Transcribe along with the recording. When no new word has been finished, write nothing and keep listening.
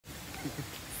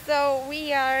So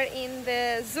we are in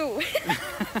the zoo.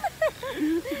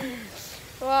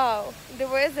 Wow, the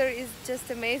weather is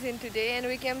just amazing today, and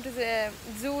we came to the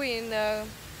zoo in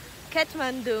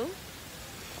Kathmandu.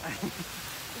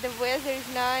 The weather is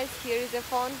nice. Here is a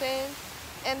fountain,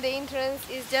 and the entrance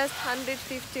is just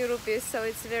 150 rupees, so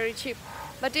it's very cheap.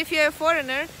 But if you're a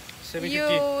foreigner, you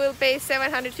will pay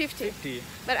 750.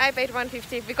 But I paid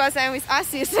 150 because I'm with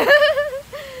Asis.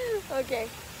 Okay,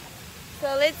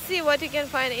 so let's see what you can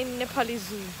find in Nepali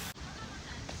zoo.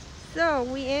 So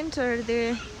we enter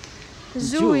the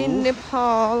zoo in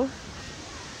Nepal.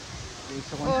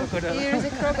 Oh, here is a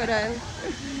crocodile.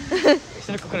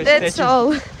 That's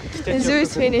all. The zoo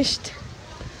is finished.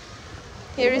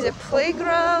 Here is a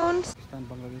playground.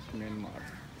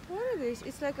 What is this?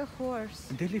 It's like a horse.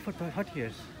 Delhi for 30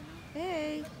 years.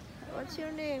 Hey, what's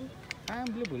your name? I am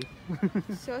Blibul.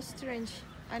 So strange.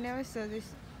 I never saw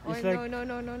this. Oh, It's no, like-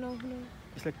 no.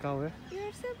 It's like cow, eh?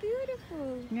 You're so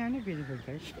beautiful. Yeah, I'm beautiful,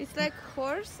 guys. It's like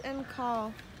horse and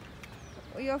cow.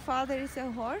 Your father is a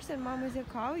horse and mom is a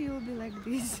cow. You will be like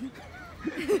this.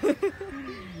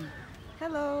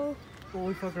 Hello. Oh,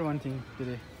 we forgot one thing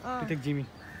today. To take Jimmy.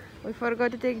 We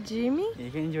forgot to take Jimmy. Yeah,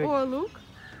 you can enjoy it. Oh, look.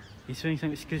 He's showing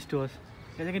some skills to us.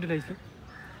 Yeah, I can do like this.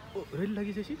 Oh, really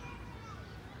like this?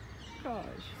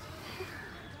 Gosh.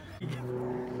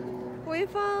 We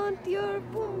found your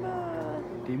Pumbaa.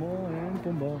 Timon and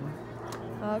Pumbaa.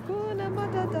 Hakuna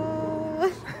Matata.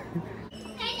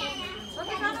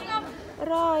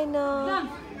 Rana.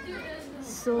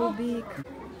 So big.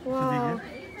 Wow.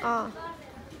 Ah.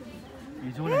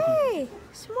 He's all I think. Hey,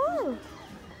 small.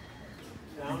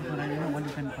 One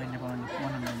you can find about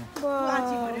one and one.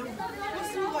 Wow.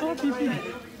 Oh, Pipi.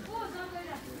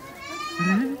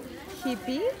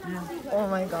 Hippie? Yeah. Oh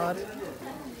my god.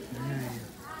 Yeah.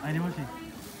 I never see.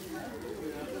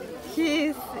 He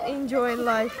is enjoying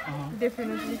life.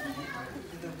 Definitely.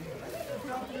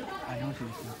 I never see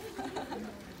this one.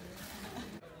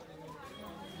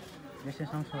 This is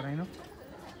Samsher, I know.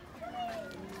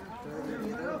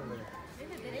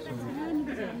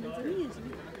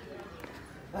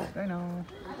 I know.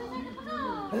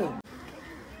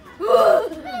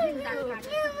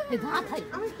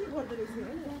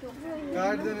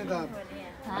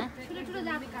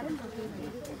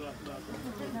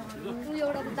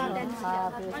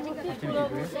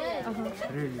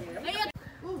 Really?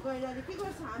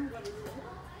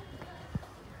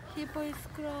 Hippo is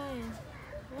crying.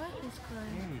 Why he's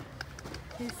crying?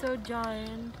 He's so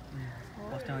giant.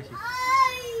 First time I see.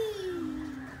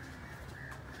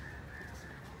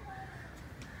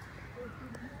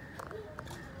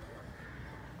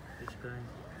 It's crying.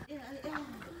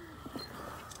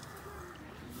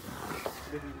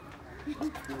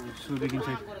 So big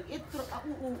inside.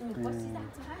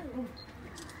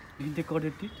 Didn't they cut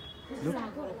their teeth? Look,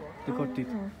 they cut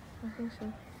teeth. I think so.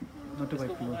 Not to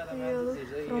bite people. Yeah, look,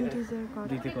 front is there cut.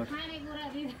 They cut.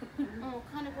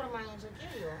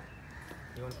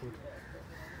 You want food?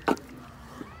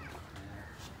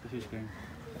 This is crying.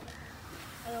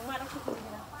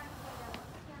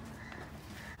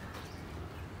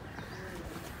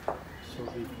 So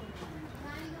big.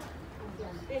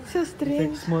 So It's strange.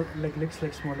 like small, like looks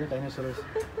like smaller dinosaurs.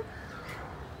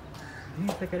 These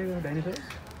like carrying dinosaurs.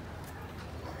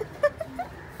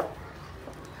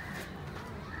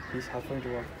 He's halfway to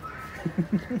walk.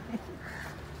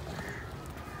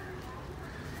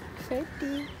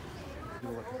 Fatty.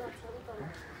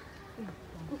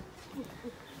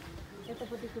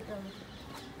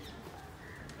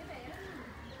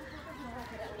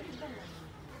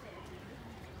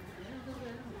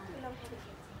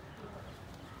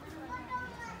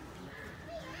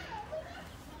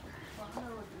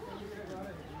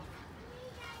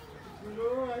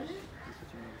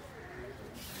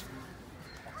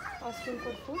 Asking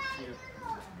for food?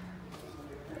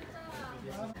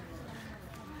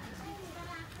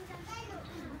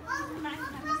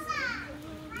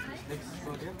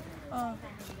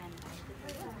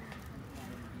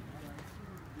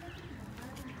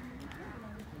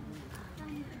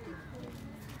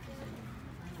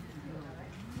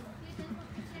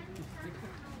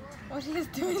 What he's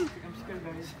doing? I'm scared,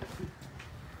 guys.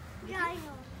 Yeah, I know.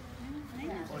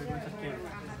 Oh, you're going to scare.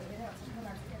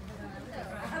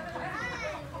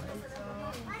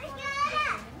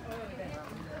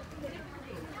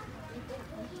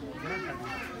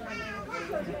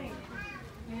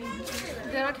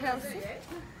 They're not healthy?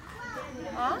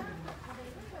 Huh?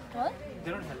 What?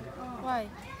 They're not healthy. Why?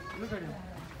 Look at him.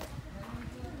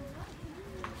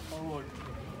 Forward.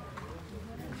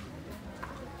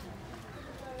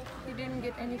 He didn't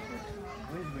get any food.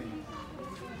 Where is Benny?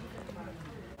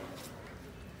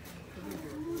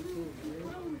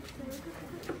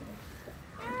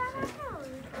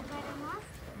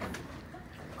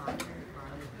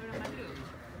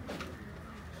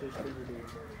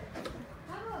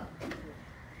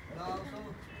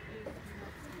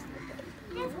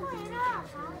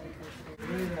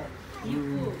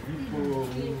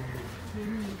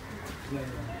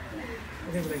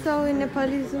 So in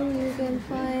Nepali zoo you can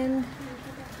find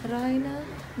Rana,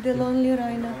 the lonely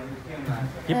Rana,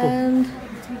 Hippo. and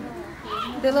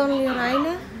the lonely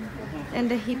Rana, and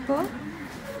the hippo,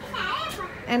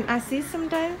 and assis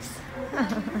sometimes.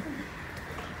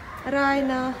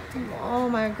 Rhino, oh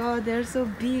my god, they're so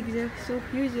big, they're so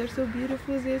huge, they're so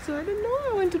beautiful, so I don't know,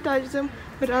 I want to touch them,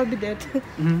 but I'll be dead.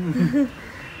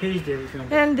 Here is there if you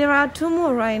want. And there are 2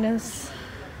 more rhinos.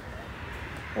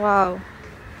 Wow.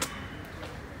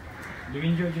 Do you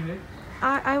enjoy it?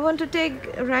 I want to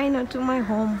take Rhino to my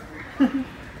home.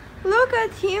 Look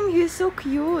at him, he's so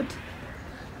cute.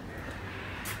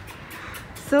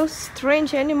 So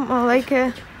strange animal, like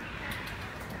a...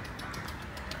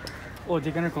 Oh,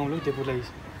 they cannot come. Look, they put like.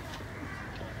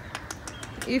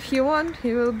 If he want,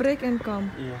 he will break and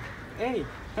come. Yeah. Hey,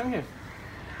 come here.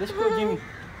 Let's go, Jimmy.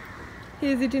 He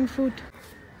is eating food.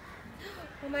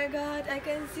 Oh my god, I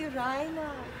can see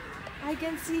rhino. I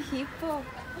can see hippo.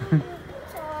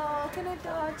 Oh, can I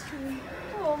touch him?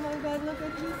 Oh my god, look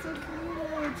at him, so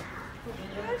cute.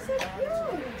 You're so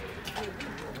cute.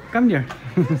 Come here.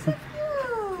 You're so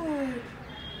cute.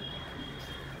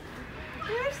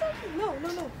 You're so cute. No, no,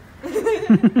 no.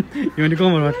 You want to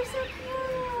come or what? You're so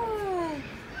cute.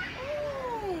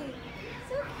 Hey,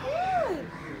 so cute.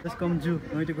 Let's come zoo.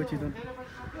 No need to go Chidon.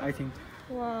 I think.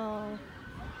 Wow.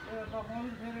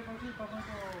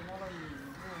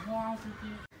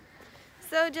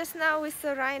 So just now we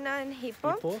saw rhino and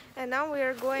hippo, and now we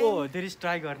are going Oh, there is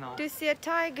tiger now. to see a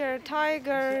tiger.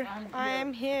 Tiger, I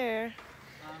am here.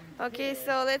 Okay,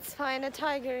 so let's find a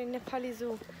tiger in Nepali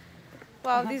zoo.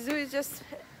 Wow, the zoo is just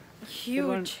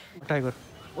huge. Tiger.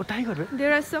 Oh, tiger. Right?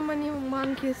 There are so many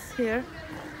monkeys here.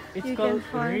 It's You called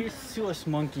can find- rhesus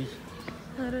monkey.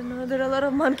 I don't know, there are a lot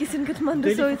of monkeys in Kathmandu,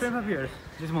 They so live it's... for 5 years.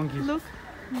 These monkeys. Look,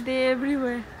 they're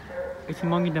everywhere. It's a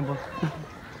monkey temple.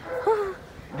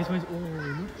 This one is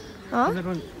look. Huh? That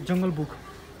one jungle book.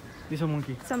 This one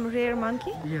monkey. Some rare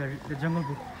monkey? Yeah, the jungle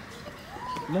book.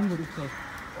 Langur itself.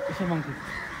 It's a monkey.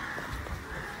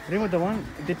 Remember the one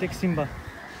they take Simba.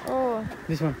 Oh.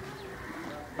 This one.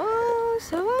 Oh,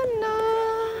 savannah.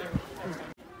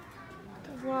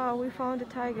 Wow, we found a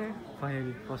tiger.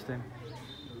 Finally, first time.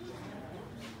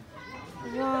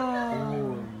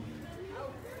 Wow.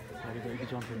 You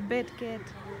jump here. Bed cat.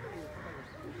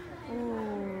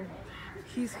 Oh,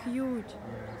 he's huge.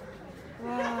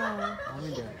 Wow. How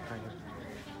many there? Tiger.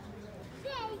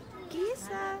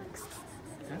 Kisa.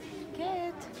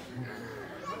 Cat.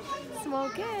 Small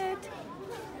cat.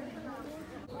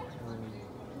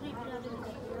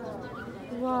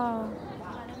 Wow.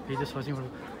 He's just searching for.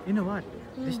 You know what?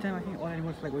 This time I think all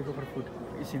animals like wake up for food.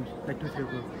 It seems like 2-3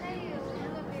 o'clock.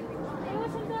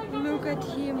 Look at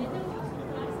him.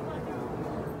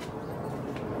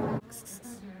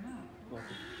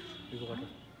 Water. We go water.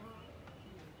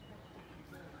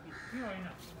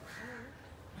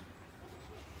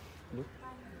 Look.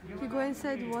 You go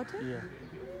inside water?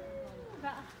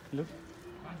 Yeah. Look.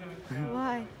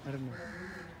 Why? I don't know.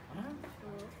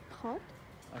 Hot?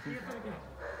 I think.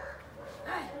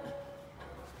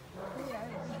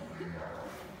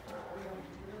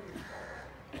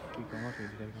 We come out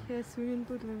with it. Yes, swimming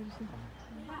pool and everything.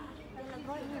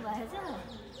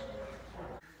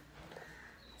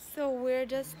 So we're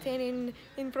just standing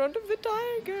in front of the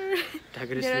tiger.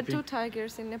 Tiger is There are sleeping. 2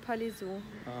 tigers in Nepali zoo,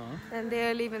 Uh-huh. and they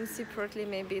are living separately.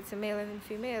 Maybe it's a male and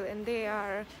female, and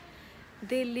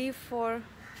they live for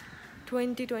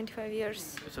 20-25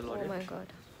 years. It's a lot, Oh yeah. my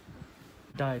god.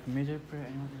 Diet. Major prey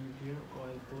animals in here: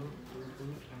 oil bull,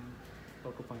 and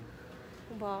porcupine.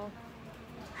 Wow.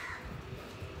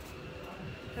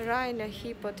 Rhino,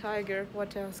 hippo, tiger.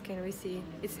 What else can we see?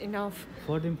 It's enough.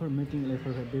 For them for mating, like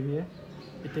for a baby,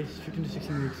 it takes 15 to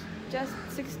 16 weeks, Just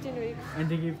 16 weeks. and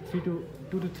they give 2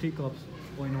 to 3 cubs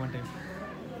in one time.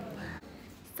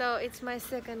 So it's my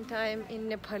second time in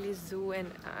Nepali zoo,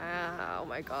 and oh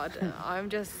my god, I'm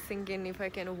just thinking if I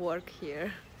can work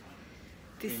here.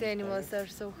 These animals are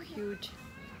so huge.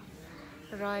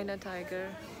 Rhino, tiger.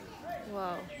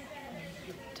 Wow.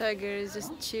 Tiger is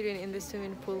just chilling in the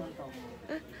swimming pool.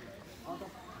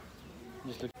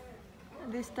 Just look.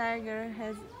 This tiger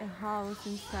has a house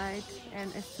inside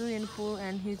and a swimming pool,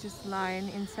 and he's just lying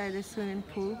inside the swimming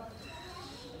pool.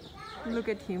 Look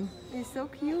at him. He's so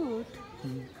cute.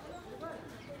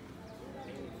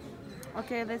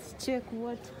 Okay, let's check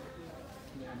what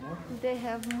they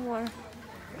have more.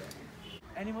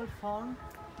 Animal farm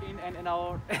in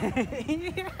our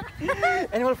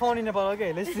animal found in Nepal.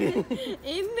 Okay, let's see.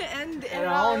 In and Around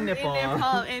around Nepal. in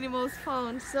Nepal, animals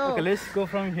found. So Okay, let's go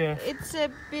from here. it's a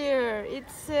bear.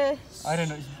 It's a I don't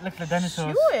know. It looks like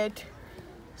dinosaurs. Suet.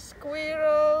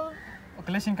 Squirrel.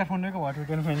 Okay, let's see in Kathmandu. What we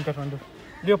can find in Kathmandu?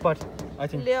 Leopard, I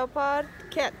think. Leopard.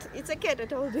 Cat. It's a cat, I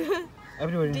told you.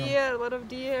 Everybody knows. Deer. A lot of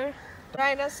deer.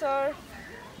 Dinosaur.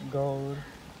 Goat.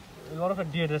 A lot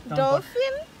of deer that's down.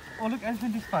 Dolphin. Oh look,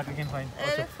 elephant is part we can find.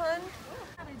 Also. Elephant.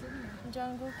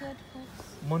 Jungle cat. Fox.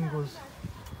 Mongoose.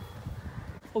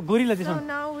 Oh, gorilla this So one.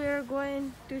 now we are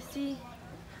going to see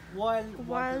Wild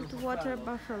water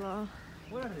buffalo.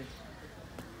 What are they?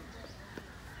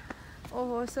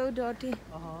 Oh, so dirty.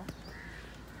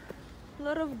 A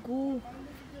lot of goo.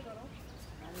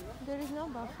 There is no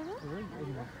buffalo.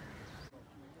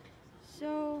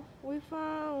 So we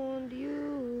found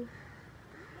you.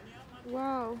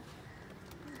 Wow.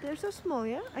 They're so small,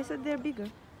 yeah? I thought they're bigger.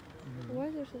 Why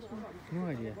they're so small? No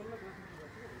idea.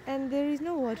 And there is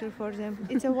no water for them.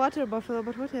 It's a water buffalo,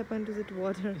 but what happened to that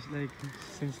water? It's like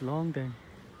since long time.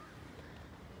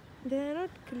 They are not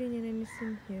cleaning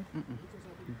anything here.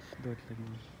 It's dirty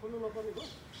like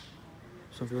this.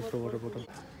 Some people throw water bottle.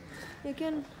 You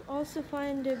can also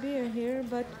find a bear here,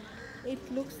 but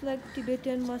it looks like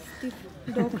Tibetan Mastiff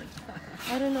dog.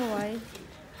 I don't know why.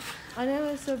 I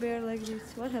never saw a bear like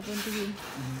this. What happened to him?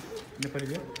 Nepali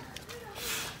bear?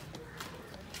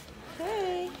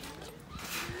 Hey!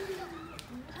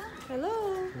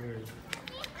 Hello!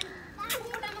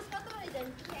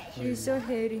 He's so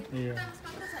hairy. Yeah.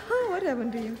 Oh, what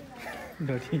happened to you?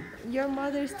 Dirty. Your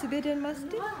mother is Tibetan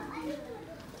Mastiff?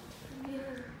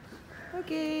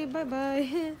 Okay,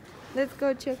 bye-bye. Let's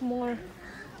go check more.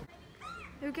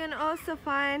 You can also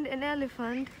find an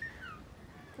elephant.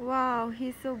 Wow,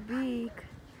 he's so big.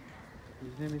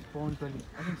 His name is Pond.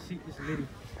 I think she is a lady.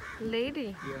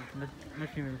 Lady? Yeah, not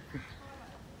female.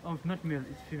 Oh, not male,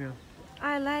 it's female.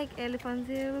 I like elephants,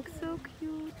 they look so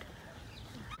cute.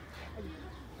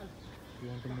 You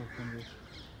want to move from this?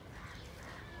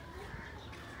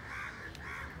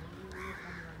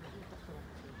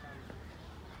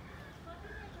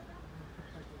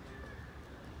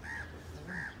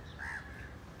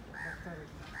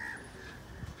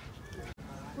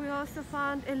 We also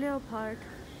found a leopard.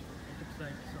 Looks like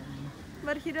some...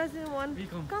 But he doesn't want... We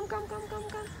come. Come.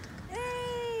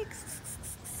 Hey!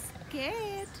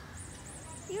 Cat!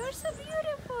 You're so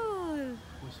beautiful!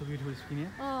 Oh, so beautiful skin, yeah?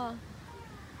 Oh.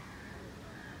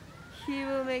 He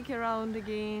will make a round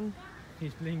again.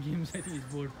 He's playing games, I think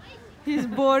he's bored. He's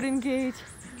bored in cage.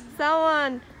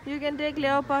 Someone, you can take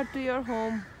leopard to your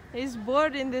home. He's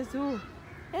bored in the zoo.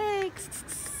 Hey!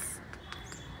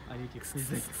 I eat it.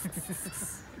 He's like...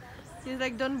 He's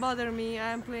like, don't bother me,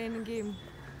 I'm playing a game.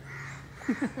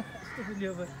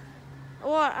 Leopard.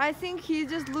 Or I think he's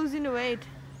just losing weight.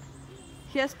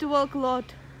 He has to walk a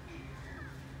lot.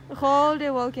 The whole day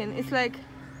walking. It's like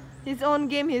his own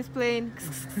game he's playing.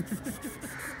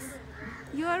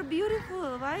 You are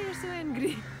beautiful. Why are you so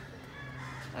angry?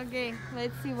 Okay,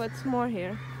 let's see what's more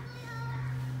here.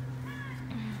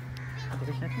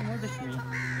 There's nothing more than me.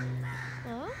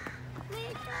 Huh?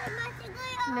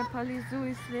 Nepali zoo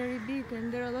is very big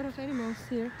and there are a lot of animals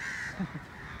here.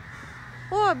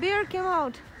 Oh, a bear came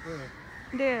out. Where?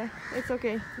 There. It's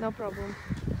okay. No problem.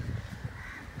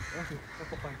 Okay,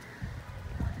 fine.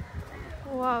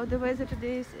 Wow, the weather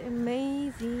today is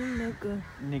amazing.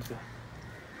 Nigga.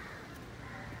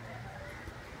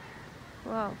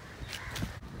 Wow.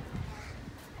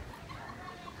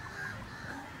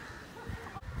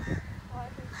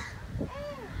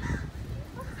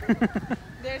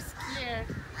 They're scared.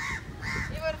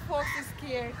 Even Fox is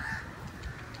scared.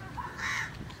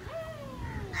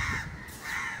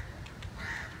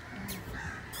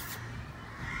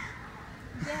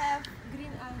 They have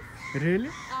green eyes. Really?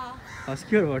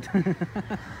 Ask you what?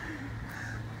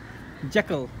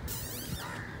 Jackal.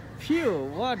 Phew,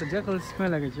 what? Jackal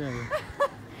smell like a jackal.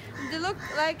 They look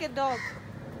like a dog.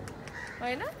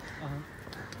 Why not?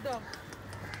 Dog.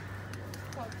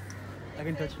 Fox. I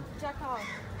can touch it. Jackal.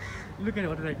 Look at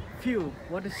what like. Phew,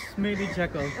 what a smelly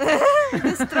jackal.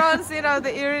 This throws,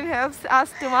 the urine helps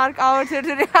us to mark our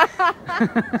territory.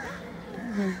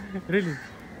 Really?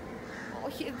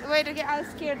 Wait, okay, I'll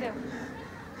scare them.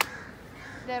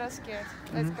 They're scared.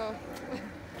 Let's go.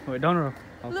 Wait, down or up?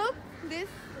 Look, this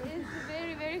is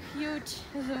very, very huge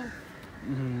zoo.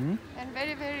 And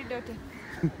very, very dirty.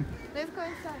 Let's go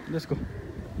inside. Let's go.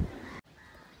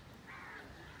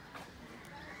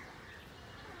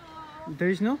 There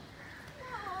is no?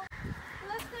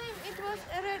 Last time it was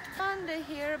a red panda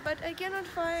here, but I cannot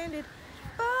find it.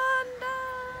 Panda!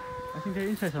 I think they're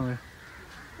inside somewhere.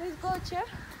 Let's go check.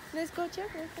 Let's go check.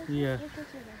 Yeah. Let's go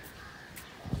check.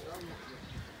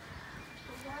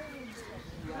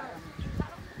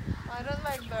 I don't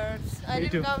like birds. I Me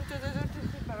didn't too. come to the zoo to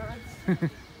see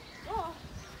birds. Oh,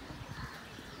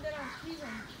 there are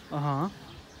pigeons. Uh-huh.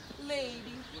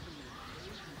 Lady.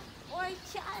 Oh, I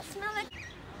smell like.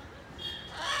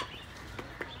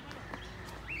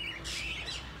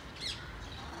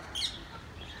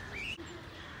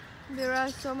 There are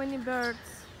so many birds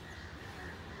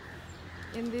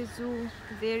in this zoo.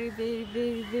 Very, very,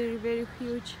 very, very, very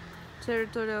huge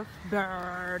territory of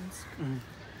birds.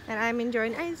 And I'm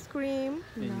enjoying ice cream.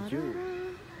 Enjoy.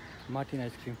 Martin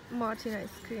ice cream. Martin ice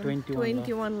cream.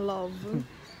 21 love.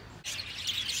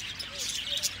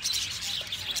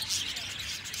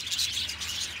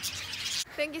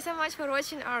 Thank you so much for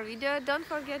watching our video. Don't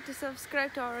forget to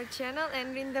subscribe to our channel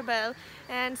and ring the bell.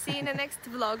 And see you in the next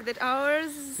vlog, that our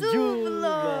zoo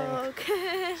vlog.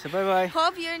 So bye bye.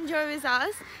 Hope you enjoy with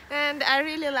us. And I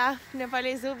really love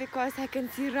Nepali zoo because I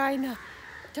can see rhino,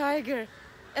 tiger,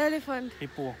 elephant,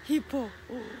 hippo,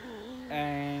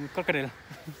 And crocodile.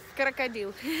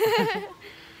 crocodile.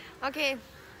 Okay,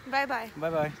 bye bye. Bye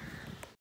bye.